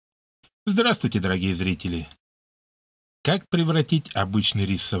Здравствуйте, дорогие зрители! Как превратить обычный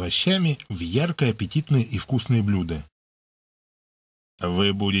рис с овощами в яркое, аппетитное и вкусное блюдо?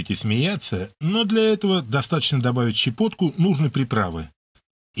 Вы будете смеяться, но для этого достаточно добавить щепотку нужной приправы,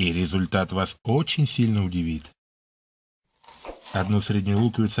 и результат вас очень сильно удивит. Одну среднюю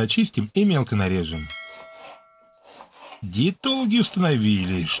луковицу очистим и мелко нарежем. Диетологи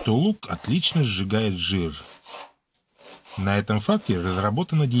установили, что лук отлично сжигает жир. На этом факте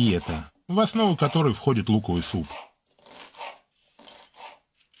разработана диета, в основу которой входит луковый суп.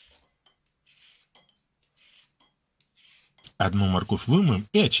 Одну морковь вымоем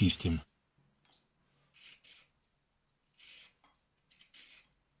и очистим.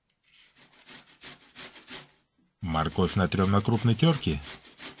 Морковь натрем на крупной терке.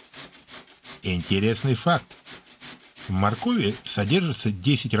 Интересный факт. В моркови содержится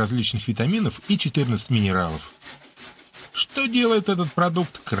 10 различных витаминов и 14 минералов, что делает этот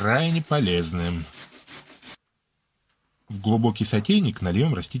продукт крайне полезным. В глубокий сотейник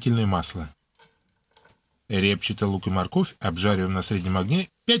нальем растительное масло. Репчатый лук и морковь обжариваем на среднем огне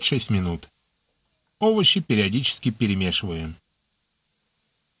 5-6 минут. Овощи периодически перемешиваем.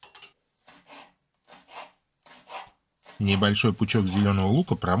 Небольшой пучок зеленого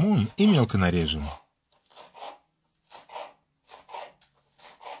лука промоем и мелко нарежем.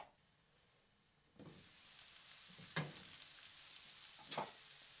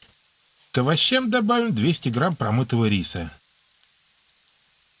 К овощам добавим 200 грамм промытого риса.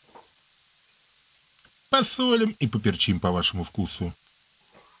 Посолим и поперчим по вашему вкусу.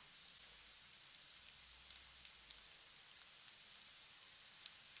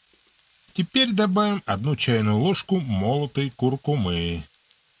 Теперь добавим 1 чайную ложку молотой куркумы.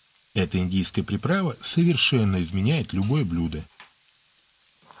 Эта индийская приправа совершенно изменяет любое блюдо.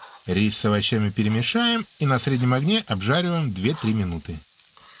 Рис с овощами перемешаем и на среднем огне обжариваем 2-3 минуты.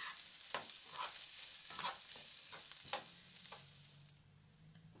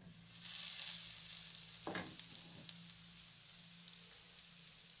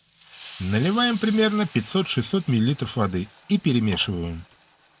 Наливаем примерно 500-600 мл воды и перемешиваем.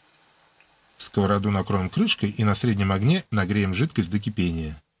 Сковороду накроем крышкой и на среднем огне нагреем жидкость до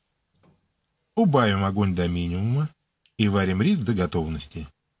кипения. Убавим огонь до минимума и варим рис до готовности.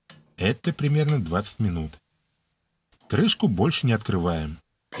 Это примерно 20 минут. Крышку больше не открываем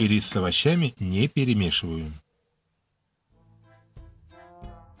и рис с овощами не перемешиваем.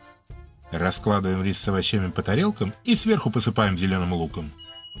 Раскладываем рис с овощами по тарелкам и сверху посыпаем зеленым луком.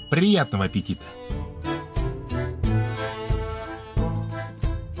 Приятного аппетита!